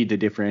 We need to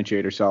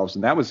differentiate ourselves.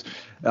 And that was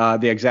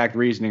the exact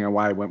reasoning on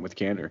why I went with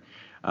Kanter.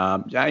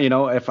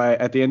 If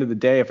at the end of the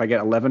day, if I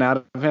get 11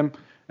 out of him,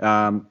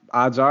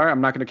 odds are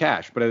I'm not going to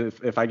cash. But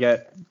if I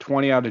get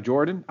 20 out of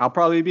Jordan, I'll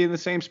probably be in the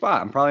same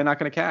spot. I'm probably not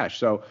going to cash.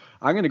 So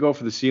I'm going to go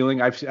for the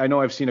ceiling. I know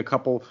I've seen a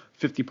couple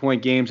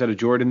 50-point games out of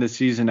Jordan this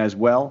season as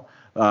well,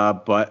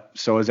 but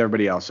so has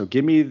everybody else. So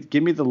give me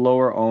the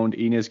lower owned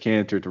Enes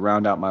Kanter to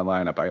round out my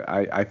lineup.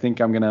 I think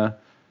I'm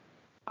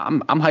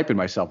hyping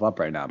myself up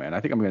right now, man.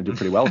 I think I'm going to do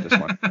pretty well with this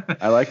one.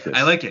 I like this.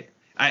 I like it.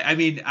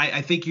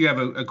 I think you have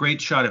a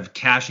great shot of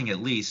cashing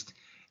at least.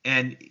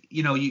 And,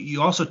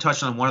 you also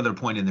touched on one other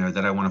point in there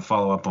that I want to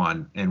follow up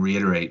on and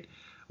reiterate,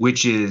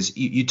 which is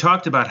you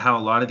talked about how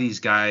a lot of these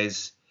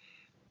guys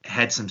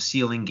had some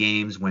ceiling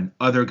games when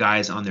other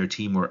guys on their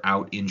team were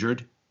out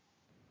injured,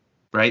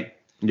 right?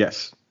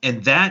 Yes.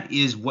 And that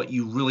is what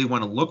you really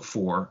want to look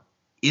for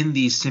in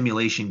these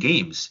simulation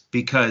games,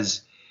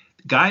 because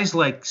guys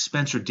like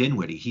Spencer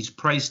Dinwiddie, he's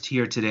priced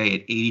here today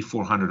at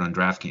 8,400 on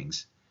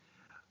DraftKings.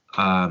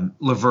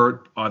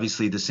 LeVert,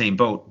 obviously the same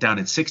boat, down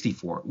at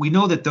 64. We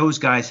know that those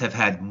guys have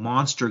had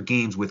monster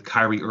games with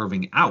Kyrie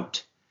Irving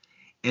out.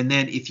 And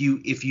then if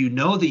you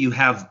know that you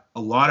have a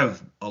lot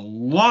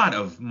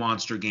of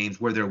monster games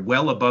where they're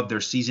well above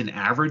their season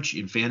average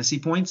in fantasy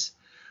points,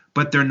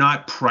 but they're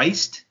not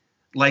priced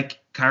like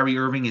Kyrie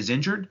Irving is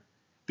injured,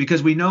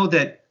 because we know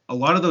that a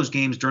lot of those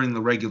games during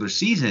the regular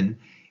season,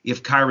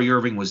 if Kyrie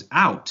Irving was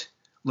out,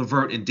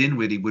 LeVert and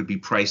Dinwiddie would be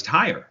priced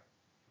higher.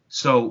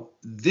 So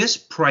this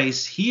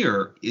price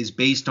here is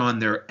based on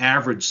their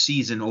average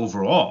season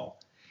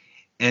overall.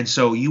 And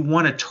so you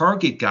want to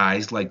target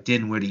guys like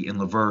Dinwiddie and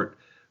LeVert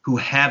who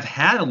have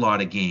had a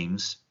lot of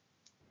games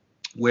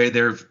where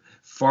they've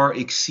far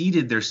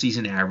exceeded their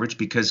season average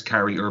because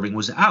Kyrie Irving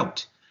was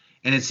out.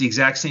 And it's the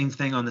exact same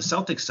thing on the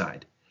Celtics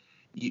side.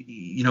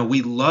 We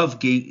love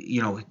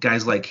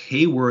guys like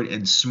Hayward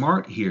and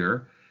Smart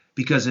here,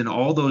 because in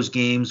all those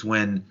games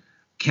when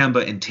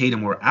Kemba and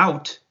Tatum were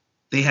out,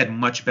 they had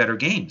much better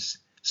games.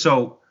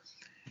 So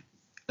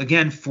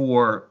again,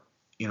 for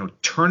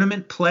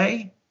tournament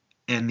play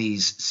and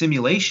these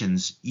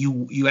simulations,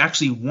 you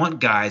actually want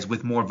guys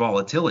with more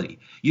volatility.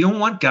 You don't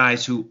want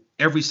guys who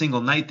every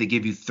single night they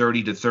give you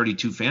 30 to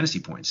 32 fantasy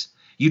points.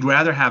 You'd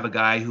rather have a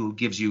guy who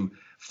gives you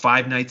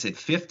 5 nights at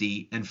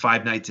 50 and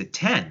 5 nights at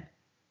 10.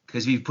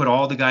 Because if you put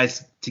all the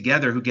guys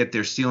together who get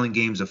their ceiling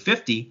games of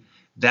 50,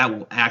 that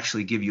will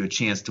actually give you a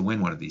chance to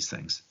win one of these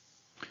things.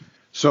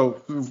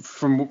 So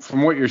from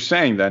what you're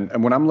saying then,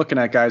 and when I'm looking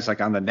at guys like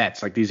on the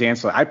Nets, like these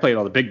ancillary, I played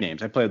all the big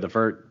names. I played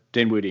LeVert,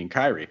 Dinwiddie, and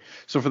Kyrie.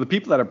 So for the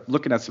people that are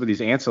looking at some of these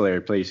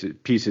ancillary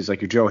pieces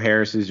like your Joe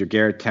Harris's, your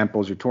Garrett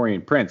Temples, your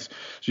Taurean Prince,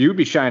 so you would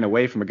be shying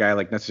away from a guy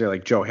like necessarily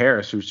like Joe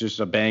Harris, who's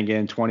just a bang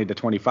in 20 to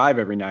 25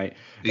 every night,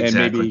 and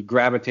maybe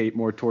gravitate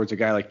more towards a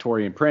guy like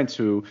Taurean Prince,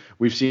 who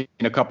we've seen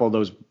a couple of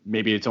those.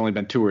 Maybe it's only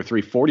been 2 or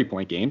 3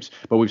 40-point games,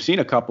 but we've seen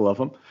a couple of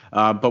them.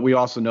 But we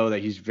also know that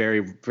he's very,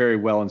 very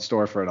well in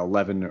store for an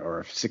 11 or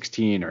a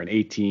 16 or an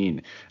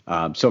 18.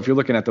 So if you're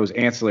looking at those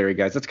ancillary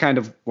guys, that's kind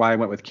of why I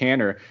went with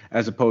Kanter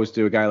as opposed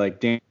to a guy like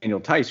Daniel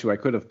Tice, who I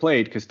could have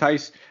played, because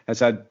Tice has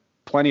had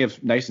plenty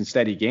of nice and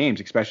steady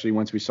games, especially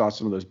once we saw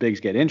some of those bigs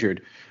get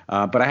injured.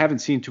 But I haven't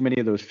seen too many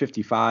of those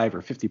 55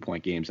 or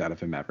 50-point games out of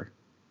him ever.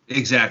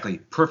 Exactly.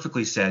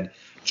 Perfectly said.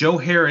 Joe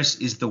Harris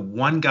is the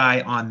one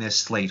guy on this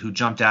slate who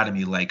jumped out at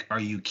me like, are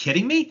you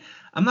kidding me?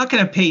 I'm not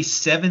going to pay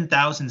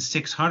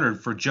 $7,600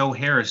 for Joe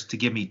Harris to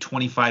give me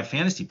 25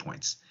 fantasy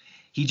points.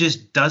 He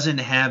just doesn't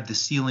have the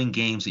ceiling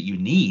games that you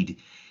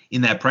need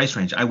in that price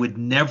range. I would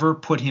never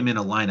put him in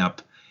a lineup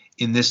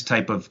in this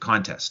type of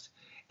contest.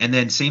 And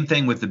then same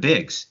thing with the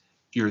bigs.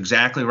 You're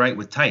exactly right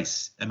with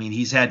Tice. I mean,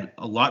 he's had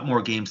a lot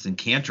more games than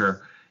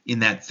Kanter in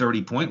that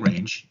 30-point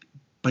range.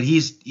 But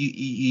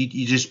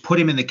you just put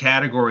him in the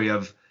category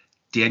of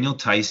Daniel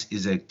Tice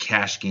is a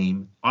cash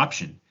game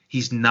option.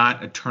 He's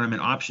not a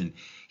tournament option.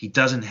 He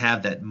doesn't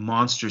have that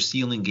monster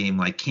ceiling game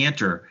like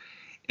Kanter.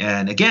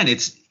 And again,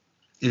 it's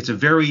a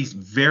very,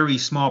 very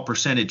small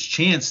percentage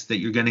chance that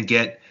you're going to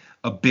get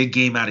a big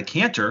game out of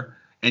Kanter.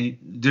 And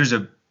there's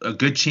a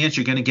good chance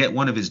you're going to get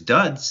one of his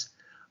duds.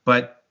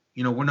 But,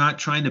 we're not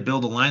trying to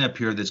build a lineup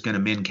here that's going to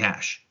min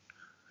cash.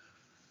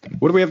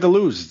 What do we have to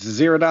lose? It's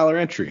a $0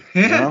 entry.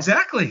 Yeah,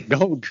 exactly.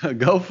 Go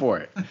for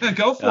it.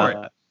 Go for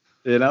it.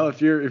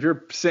 If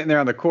you're sitting there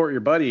on the court, your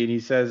buddy, and he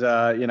says,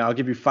 I'll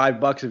give you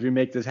 $5 if you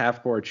make this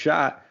half court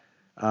shot,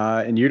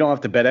 and you don't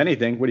have to bet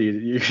anything. What are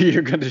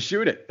you're going to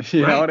shoot it?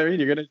 You know what I mean?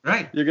 You're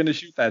going to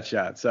shoot that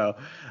shot. So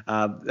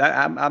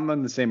I'm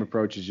on the same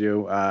approach as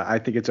you. I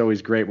think it's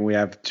always great when we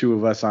have two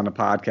of us on the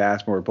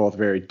podcast when we're both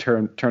very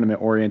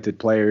tournament oriented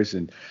players,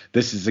 and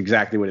this is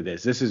exactly what it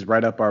is. This is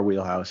right up our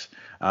wheelhouse.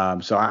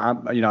 So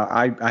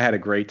I had a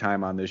great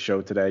time on this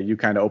show today. You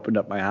kind of opened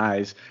up my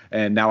eyes,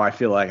 and now I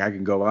feel like I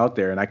can go out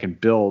there and I can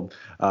build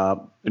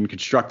and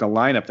construct a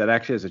lineup that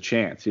actually has a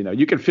chance.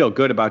 You can feel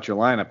good about your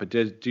lineup, but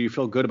do you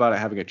feel good about it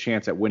having a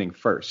chance at winning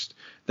first?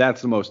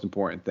 That's the most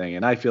important thing.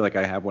 And I feel like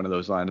I have one of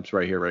those lineups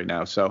right here, right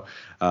now. So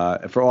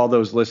for all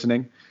those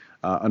listening,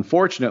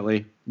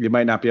 unfortunately, you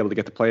might not be able to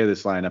get to play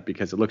this lineup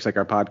because it looks like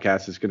our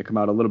podcast is going to come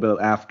out a little bit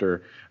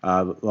after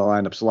the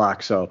lineup's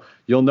locked. So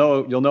you'll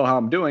know how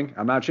I'm doing.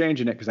 I'm not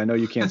changing it because I know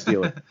you can't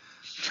steal it.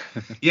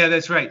 Yeah,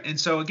 that's right. And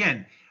so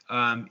again,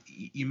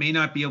 you may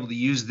not be able to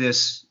use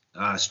this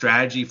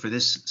strategy for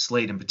this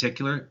slate in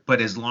particular, but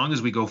as long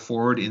as we go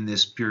forward in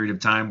this period of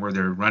time where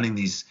they're running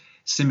these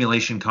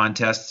simulation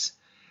contests,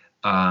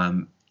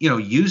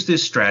 use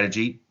this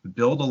strategy,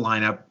 build a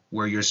lineup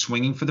where you're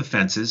swinging for the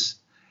fences,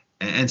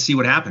 and see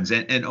what happens.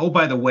 And oh,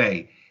 by the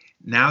way,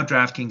 now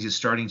DraftKings is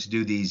starting to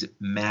do these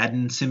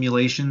Madden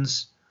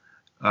simulations,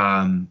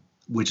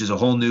 which is a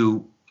whole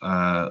new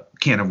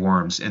can of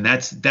worms. And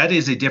that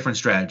is a different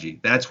strategy.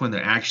 That's when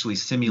they're actually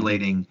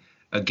simulating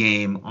a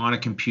game on a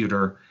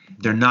computer.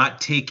 They're not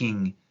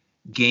taking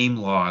game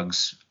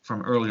logs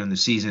from earlier in the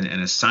season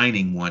and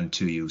assigning one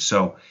to you.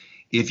 So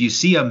if you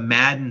see a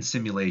Madden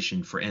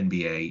simulation for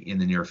NBA in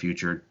the near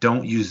future,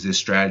 don't use this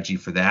strategy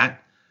for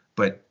that.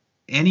 But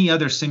any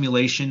other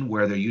simulation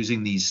where they're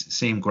using these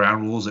same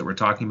ground rules that we're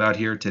talking about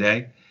here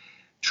today,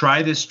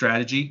 try this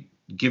strategy,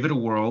 give it a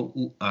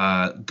whirl,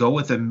 go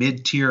with a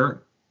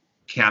mid-tier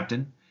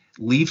captain,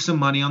 leave some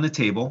money on the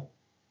table,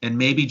 and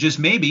maybe, just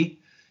maybe,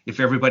 if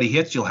everybody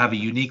hits, you'll have a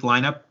unique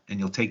lineup and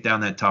you'll take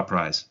down that top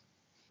prize.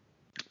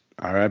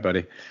 All right,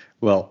 buddy.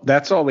 Well,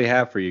 that's all we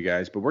have for you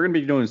guys, but we're going to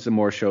be doing some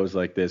more shows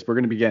like this. We're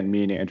going to be getting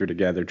me and Andrew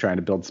together trying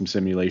to build some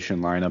simulation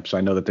lineups. I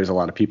know that there's a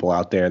lot of people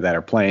out there that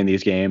are playing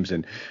these games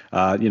and,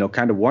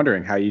 kind of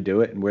wondering how you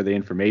do it and where the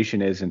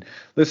information is. And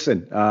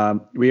listen,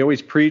 we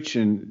always preach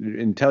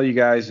and tell you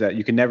guys that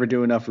you can never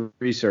do enough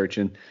research.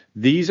 And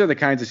these are the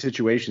kinds of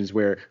situations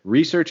where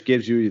research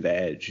gives you the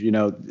edge.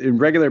 In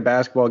regular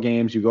basketball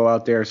games, you go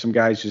out there, some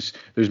guys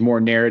there's more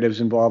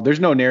narratives involved. There's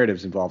no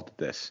narratives involved with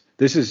this.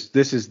 This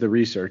is the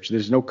research.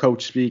 There's no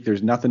coach speak.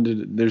 There's nothing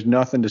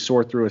to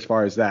sort through as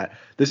far as that.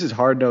 This is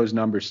hard-nosed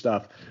number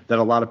stuff that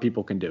a lot of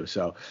people can do.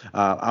 So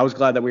I was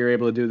glad that we were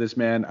able to do this,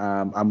 man.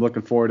 I'm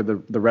looking forward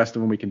to the rest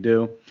of them we can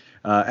do.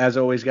 As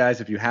always, guys,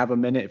 if you have a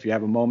minute, if you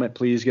have a moment,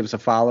 please give us a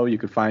follow. You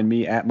can find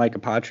me at Mike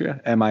Apotria,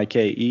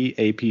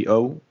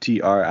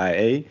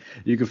 MikeApotria.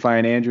 You can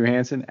find Andrew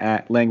Hansen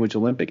at Language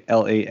Olympic,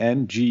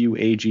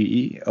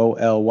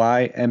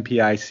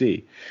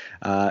 LanguageOlympic.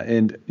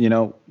 And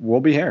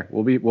we'll be here.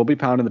 We'll be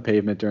pounding the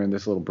pavement during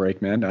this little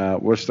break, man.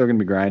 We're still gonna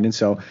be grinding,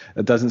 so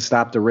it doesn't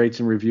stop the rates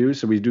and reviews.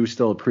 So we do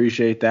still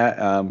appreciate that.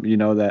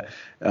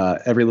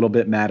 That every little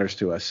bit matters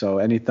to us. So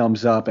any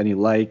thumbs up, any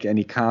like,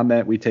 any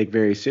comment, we take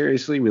very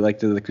seriously. We like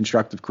the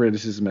constructive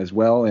criticism as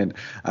well. And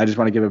I just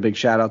want to give a big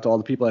shout out to all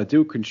the people that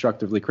do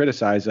constructively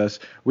criticize us.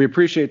 We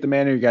appreciate the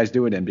manner you guys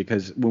do it in,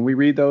 because when we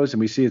read those and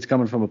we see it's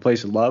coming from a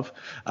place of love,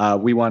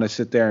 we want to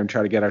sit there and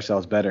try to get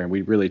ourselves better, and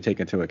we really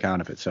take into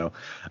account of it. So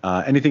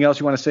anything else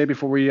you want to say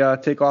before we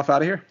take off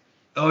out of here?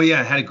 Oh,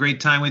 yeah. Had a great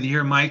time with you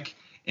here, Mike.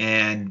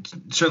 And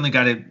certainly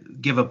got to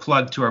give a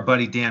plug to our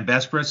buddy Dan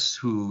Bespris,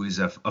 who is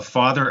a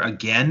father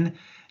again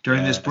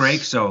during this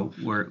break. So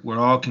we're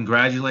all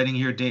congratulating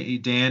here,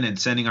 Dan, and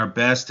sending our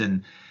best,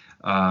 and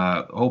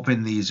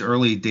hoping these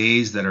early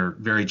days that are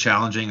very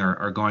challenging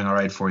are going all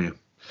right for you.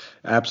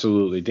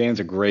 Absolutely. Dan's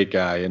a great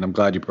guy, and I'm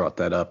glad you brought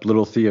that up.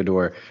 Little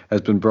Theodore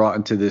has been brought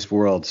into this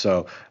world.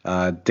 So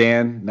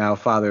Dan, now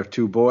father of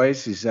 2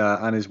 boys, he's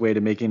on his way to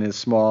making his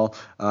small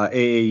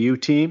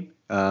AAU team,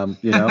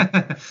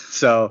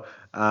 So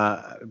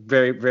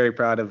very, very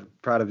proud of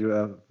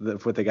you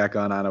what they got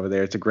going on over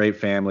there. It's a great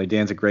family.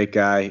 Dan's a great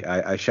guy.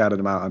 I shouted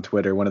him out on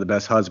Twitter. One of the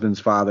best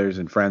husbands, fathers,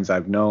 and friends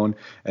I've known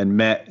and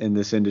met in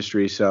this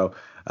industry. So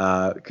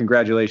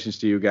congratulations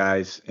to you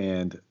guys.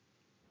 And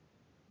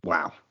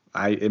wow.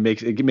 It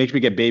makes me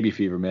get baby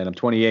fever, man. I'm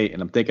 28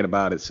 and I'm thinking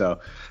about it. So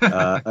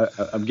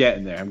I'm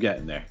getting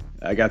there.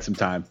 I got some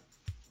time.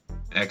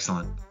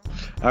 Excellent.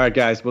 All right,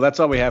 guys. Well, that's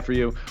all we have for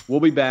you. We'll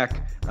be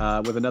back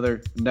with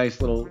another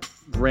nice little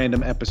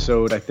random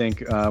episode, I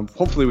think.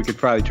 Hopefully we could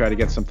probably try to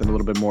get something a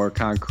little bit more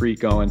concrete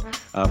going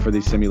for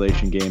these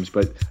simulation games.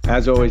 But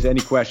as always,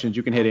 any questions,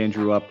 you can hit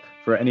Andrew up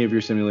for any of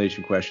your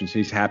simulation questions.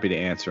 He's happy to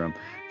answer them.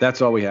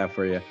 That's all we have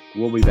for you.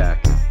 We'll be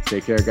back.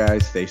 Take care,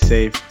 guys. Stay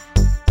safe.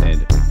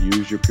 And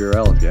use your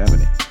Purell if you have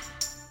any.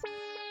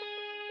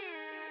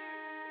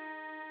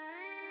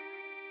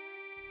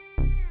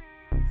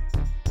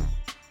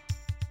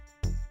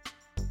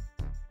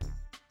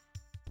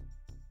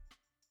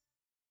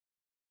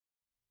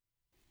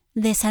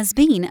 This has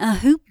been a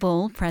Hoop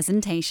Ball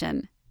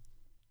presentation.